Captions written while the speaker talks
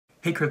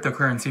Hey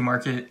cryptocurrency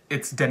market,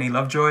 it's Denny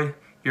Lovejoy,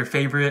 your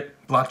favorite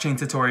blockchain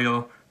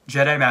tutorial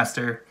Jedi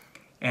Master,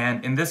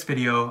 and in this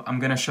video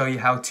I'm going to show you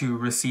how to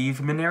receive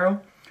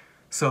Monero.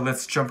 So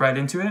let's jump right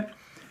into it.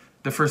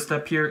 The first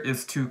step here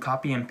is to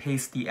copy and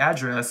paste the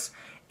address,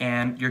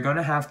 and you're going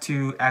to have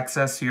to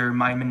access your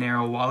My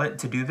Monero wallet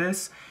to do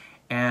this,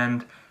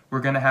 and we're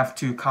going to have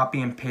to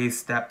copy and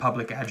paste that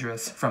public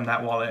address from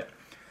that wallet.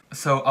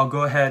 So I'll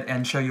go ahead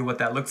and show you what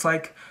that looks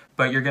like.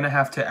 But you're going to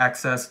have to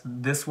access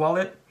this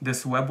wallet,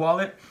 this web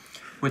wallet,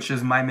 which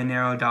is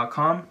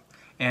mymonero.com,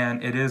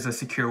 and it is a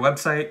secure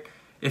website.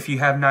 If you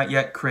have not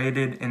yet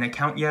created an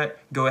account yet,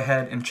 go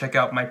ahead and check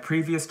out my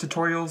previous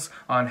tutorials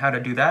on how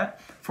to do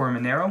that for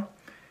Monero.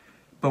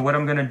 But what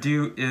I'm going to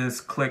do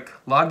is click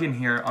login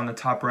here on the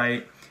top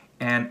right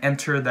and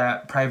enter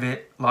that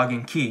private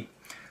login key.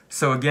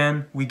 So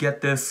again, we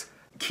get this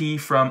key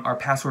from our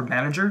password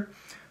manager.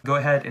 Go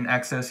ahead and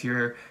access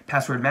your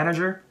password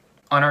manager.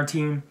 On our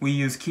team, we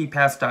use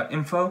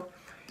keypass.info,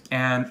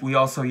 and we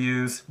also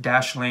use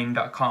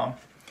dashlane.com.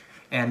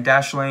 And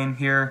Dashlane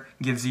here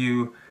gives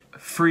you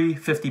free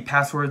 50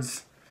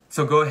 passwords.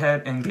 So go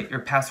ahead and get your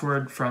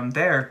password from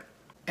there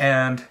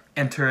and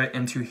enter it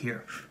into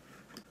here.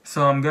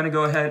 So I'm going to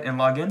go ahead and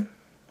log in.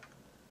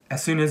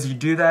 As soon as you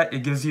do that,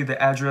 it gives you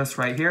the address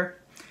right here.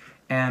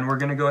 And we're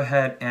going to go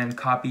ahead and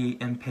copy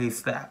and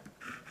paste that.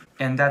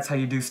 And that's how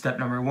you do step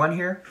number 1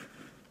 here.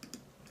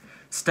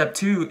 Step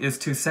 2 is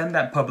to send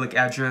that public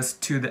address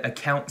to the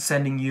account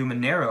sending you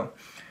Monero.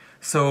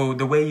 So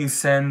the way you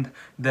send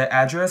the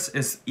address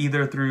is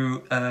either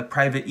through a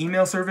private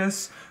email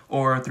service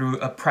or through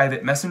a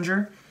private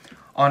messenger.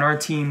 On our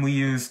team, we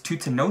use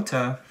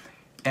Tutanota,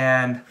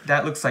 and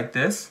that looks like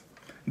this.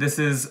 This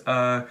is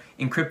an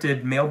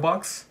encrypted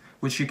mailbox,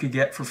 which you could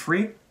get for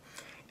free.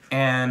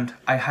 And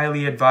I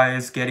highly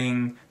advise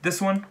getting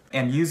this one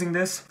and using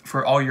this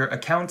for all your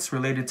accounts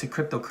related to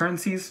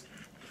cryptocurrencies.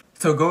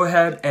 So go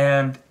ahead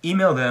and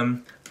email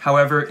them.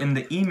 However, in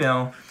the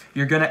email,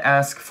 you're going to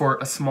ask for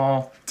a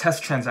small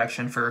test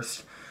transaction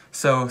first.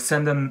 So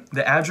send them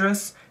the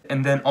address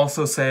and then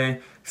also say,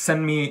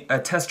 send me a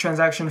test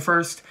transaction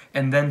first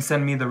and then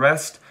send me the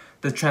rest.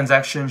 The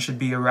transaction should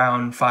be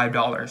around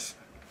 $5.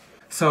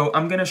 So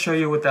I'm going to show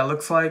you what that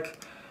looks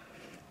like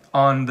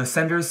on the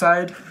sender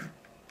side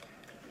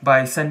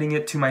by sending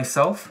it to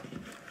myself.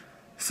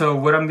 So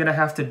what I'm going to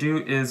have to do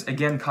is,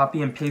 again,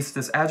 copy and paste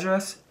this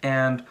address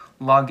and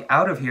log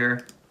out of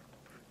here.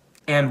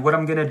 And what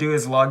I'm going to do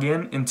is log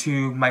in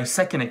into my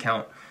second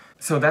account.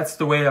 So that's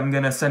the way I'm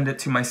going to send it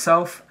to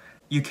myself.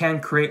 You can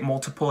create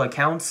multiple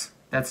accounts.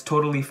 That's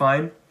totally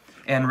fine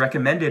and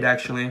recommended,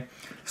 actually.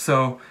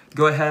 So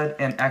go ahead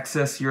and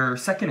access your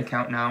second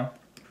account now.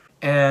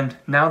 And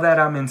now that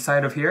I'm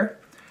inside of here,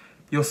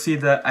 you'll see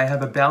that I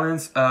have a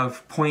balance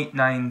of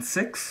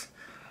 0.96.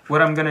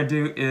 What I'm going to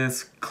do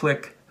is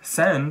click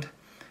send,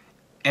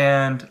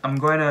 and I'm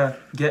going to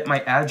get my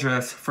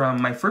address from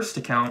my first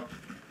account,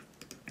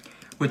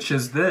 which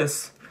is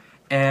this,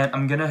 and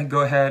I'm going to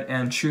go ahead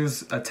and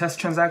choose a test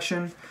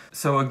transaction.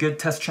 So a good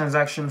test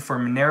transaction for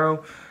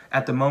Monero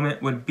at the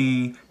moment would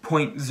be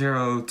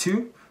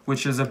 0.02,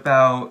 which is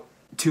about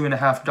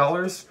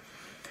 $2.50.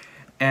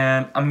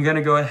 And I'm going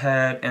to go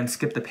ahead and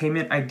skip the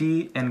payment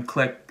ID and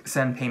click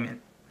send payment.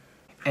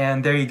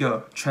 And there you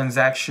go,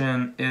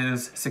 transaction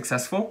is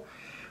successful.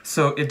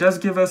 So it does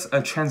give us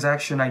a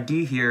transaction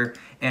ID here,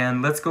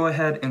 and let's go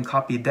ahead and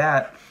copy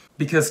that,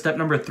 because step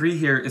number 3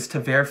 here is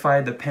to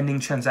verify the pending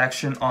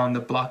transaction on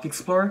the Block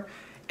Explorer.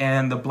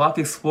 And the Block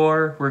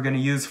Explorer we're going to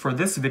use for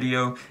this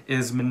video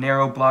is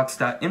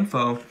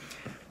moneroblocks.info,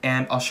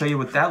 and I'll show you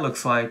what that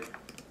looks like.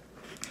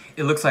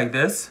 It looks like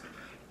this.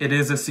 It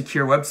is a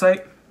secure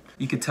website.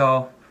 You could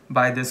tell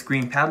by this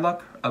green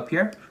padlock up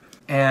here.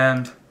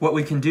 And what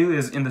we can do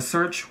is, in the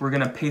search, we're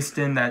going to paste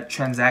in that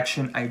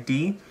transaction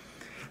ID.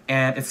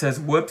 And it says,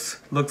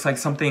 whoops, looks like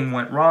something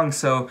went wrong.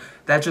 So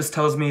that just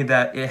tells me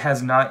that it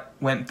has not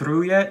went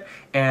through yet,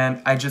 and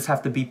I just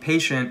have to be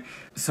patient.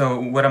 So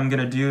what I'm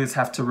going to do is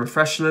have to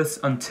refresh this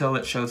until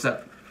it shows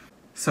up.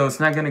 So it's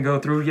not going to go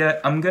through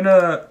yet. I'm going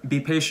to be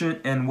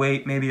patient and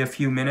wait maybe a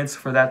few minutes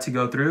for that to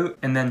go through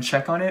and then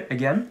check on it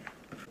again.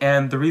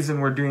 And the reason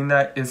we're doing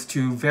that is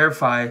to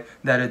verify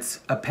that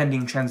it's a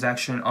pending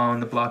transaction on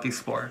the Block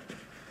Explorer.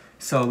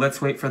 So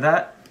let's wait for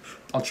that.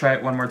 I'll try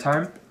it one more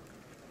time.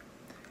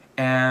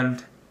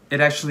 And it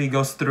actually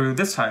goes through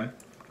this time.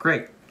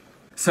 Great.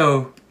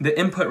 So the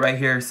input right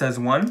here says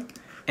 1,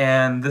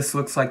 and this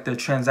looks like the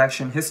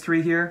transaction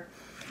history here.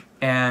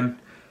 And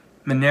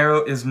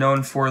Monero is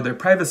known for their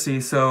privacy,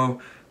 so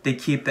they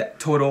keep the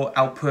total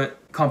output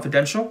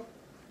confidential.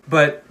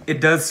 But it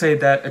does say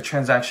that a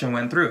transaction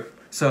went through,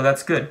 so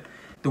that's good.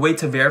 The way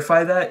to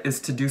verify that is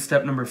to do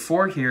step number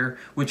 4 here,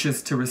 which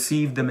is to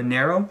receive the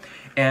Monero.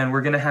 And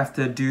we're going to have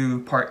to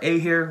do part A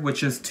here,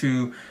 which is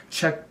to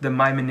check the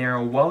My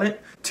Monero wallet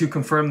to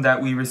confirm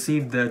that we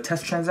received the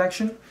test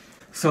transaction.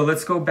 So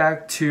let's go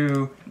back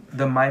to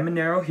the My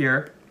Monero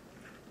here.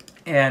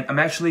 And I'm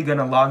actually going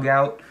to log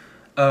out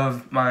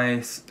of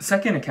my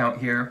second account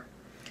here.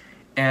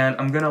 And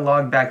I'm gonna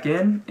log back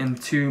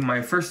into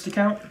my first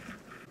account.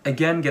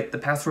 Again, get the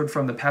password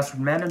from the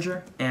password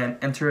manager and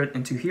enter it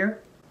into here.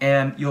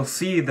 And you'll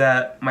see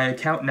that my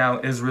account now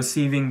is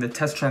receiving the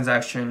test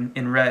transaction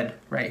in red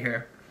right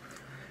here.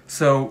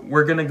 So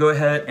we're gonna go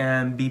ahead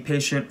and be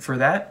patient for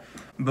that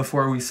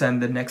before we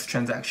send the next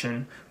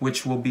transaction,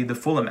 which will be the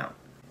full amount.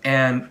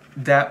 And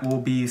that will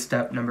be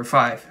step number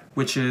 5,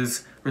 which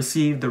is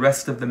receive the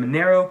rest of the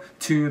Monero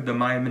to the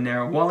My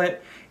Monero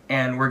wallet.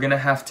 And we're gonna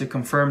have to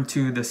confirm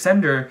to the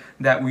sender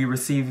that we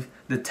received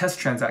the test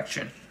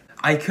transaction.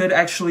 I could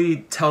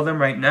actually tell them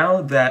right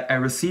now that I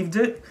received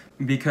it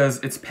because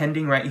it's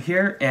pending right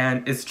here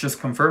and it's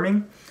just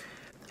confirming.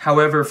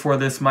 However, for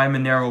this My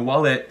Monero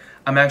wallet,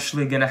 I'm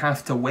actually gonna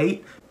have to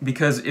wait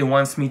because it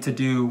wants me to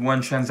do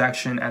one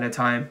transaction at a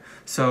time.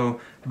 So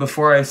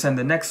before I send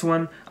the next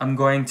one, I'm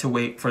going to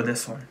wait for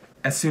this one.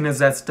 As soon as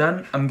that's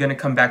done, I'm gonna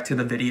come back to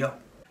the video.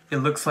 It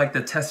looks like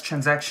the test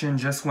transaction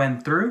just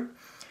went through,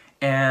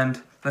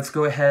 and let's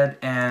go ahead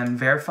and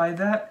verify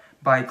that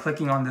by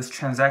clicking on this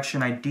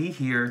transaction ID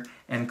here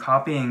and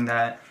copying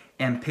that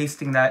and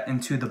pasting that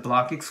into the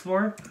block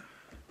explorer.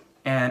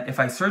 And if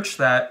I search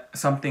that,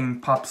 something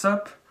pops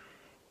up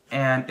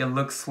and it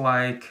looks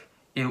like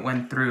it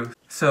went through.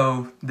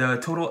 So the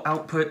total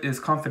output is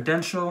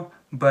confidential,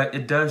 but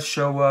it does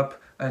show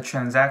up a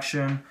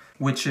transaction,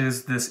 which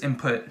is this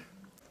input.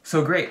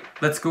 So great,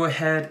 let's go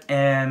ahead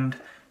and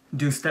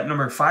do step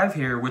number 5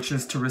 here, which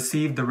is to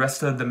receive the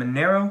rest of the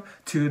Monero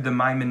to the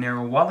My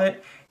Monero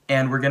wallet.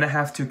 And we're gonna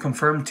have to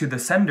confirm to the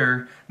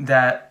sender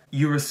that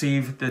you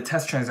received the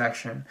test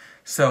transaction.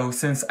 So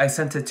since I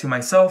sent it to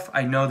myself,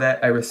 I know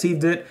that I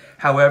received it.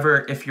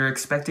 However, if you're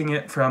expecting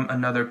it from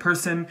another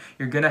person,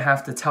 you're gonna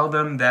have to tell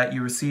them that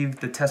you received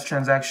the test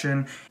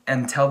transaction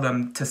and tell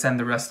them to send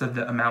the rest of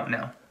the amount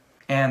now.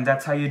 And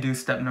that's how you do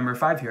step number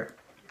 5 here.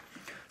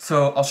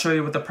 So I'll show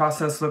you what the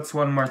process looks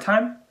one more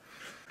time.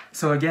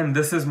 So again,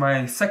 this is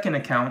my second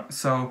account,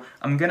 so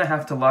I'm gonna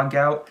have to log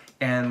out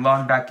and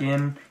log back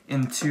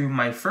into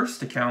my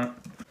first account.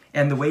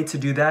 And the way to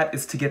do that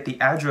is to get the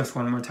address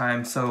one more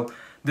time. So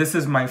this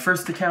is my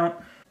first account,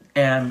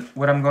 and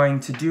what I'm going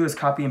to do is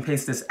copy and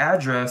paste this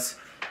address,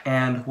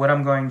 and what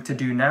I'm going to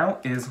do now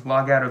is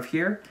log out of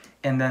here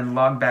and then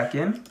log back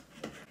in.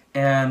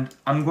 And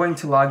I'm going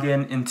to log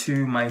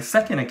into my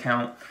second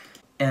account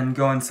and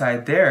go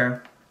inside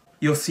there.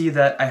 You'll see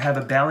that I have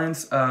a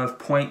balance of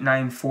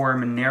 0.94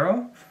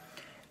 Monero.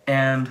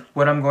 And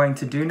what I'm going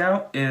to do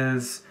now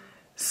is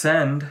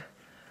send.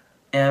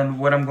 And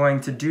what I'm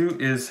going to do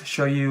is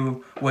show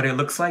you what it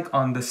looks like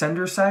on the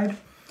sender side.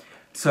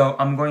 So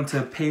I'm going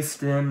to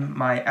paste in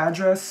my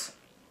address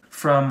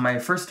from my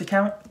first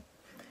account.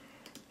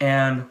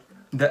 And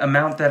the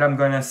amount that I'm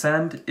going to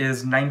send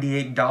is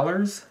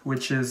 $98,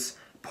 which is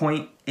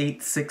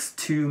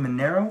 0.862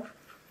 Monero.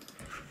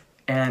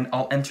 And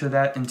I'll enter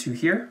that into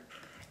here.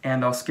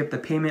 And I'll skip the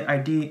payment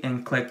ID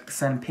and click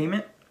send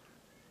payment.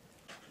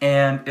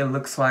 And it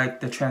looks like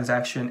the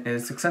transaction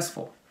is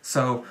successful.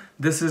 So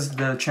this is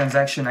the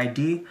transaction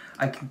ID.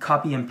 I can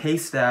copy and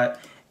paste that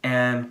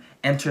and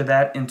enter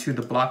that into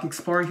the block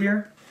explorer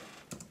here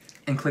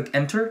and click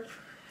enter.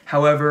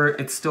 However,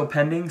 it's still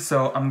pending,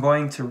 so I'm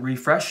going to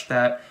refresh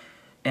that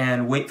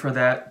and wait for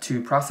that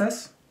to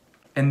process.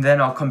 And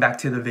then I'll come back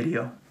to the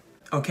video.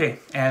 Okay,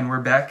 and we're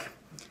back.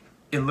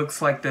 It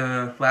looks like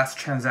the last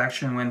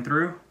transaction went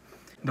through.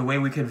 The way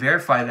we could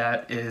verify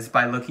that is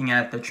by looking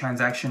at the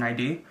transaction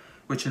ID,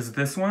 which is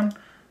this one.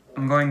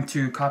 I'm going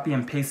to copy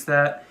and paste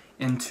that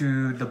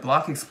into the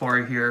block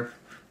explorer here.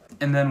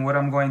 And then what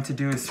I'm going to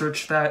do is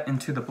search that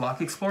into the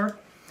block explorer.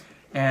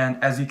 And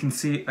as you can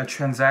see, a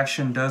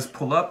transaction does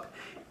pull up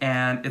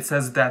and it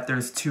says that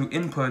there's 2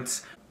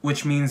 inputs,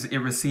 which means it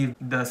received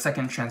the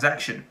second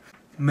transaction.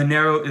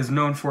 Monero is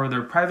known for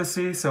their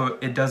privacy, so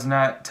it does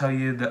not tell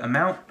you the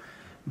amount,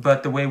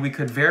 but the way we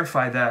could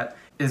verify that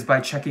is by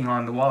checking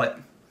on the wallet.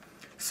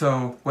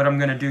 So what I'm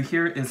gonna do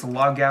here is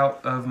log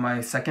out of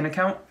my second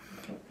account,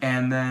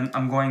 and then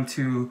I'm going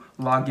to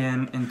log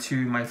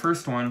into my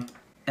first one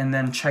and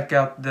then check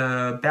out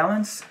the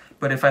balance.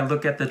 But if I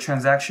look at the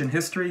transaction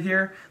history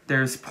here,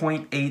 there's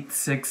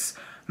 0.86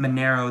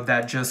 Monero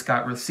that just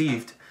got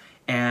received.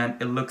 And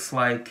it looks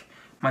like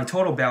my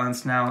total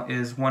balance now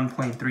is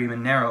 1.3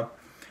 Monero.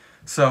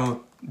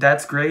 So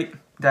that's great.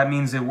 That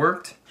means it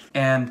worked.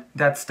 And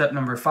that's step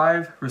number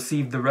 5,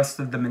 receive the rest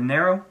of the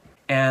Monero.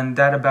 And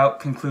that about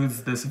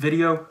concludes this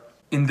video.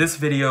 In this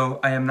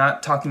video, I am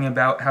not talking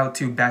about how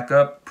to back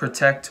up,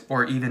 protect,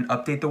 or even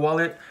update the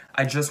wallet.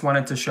 I just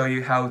wanted to show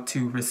you how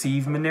to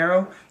receive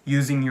Monero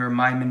using your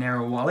My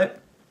Monero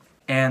wallet.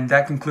 And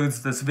that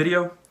concludes this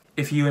video.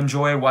 If you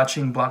enjoy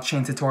watching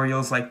blockchain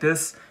tutorials like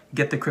this,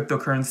 get the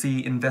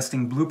cryptocurrency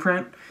investing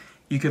blueprint.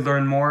 You could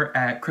learn more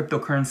at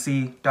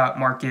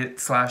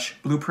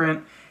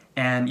cryptocurrency.market/blueprint,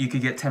 and you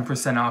could get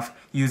 10% off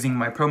using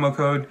my promo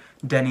code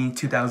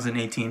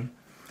DENNY2018.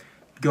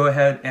 Go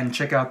ahead and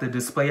check out the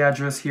display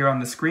address here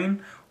on the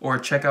screen, or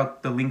check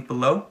out the link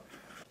below.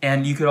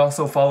 And you could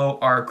also follow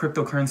our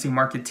cryptocurrency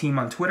market team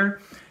on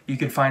Twitter. You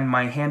could find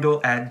my handle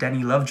at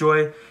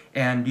DennyLovejoy,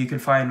 And you can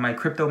find my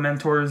crypto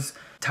mentors,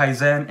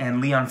 Taizen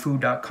and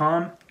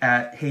leonfu.com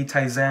at Hey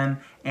Taizen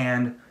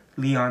and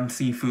Leon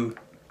Seafood.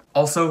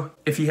 Also,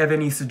 if you have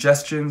any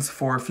suggestions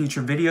for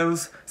future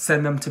videos,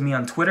 send them to me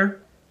on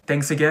Twitter.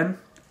 Thanks again,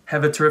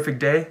 have a terrific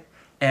day,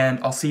 and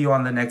I'll see you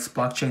on the next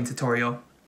blockchain tutorial.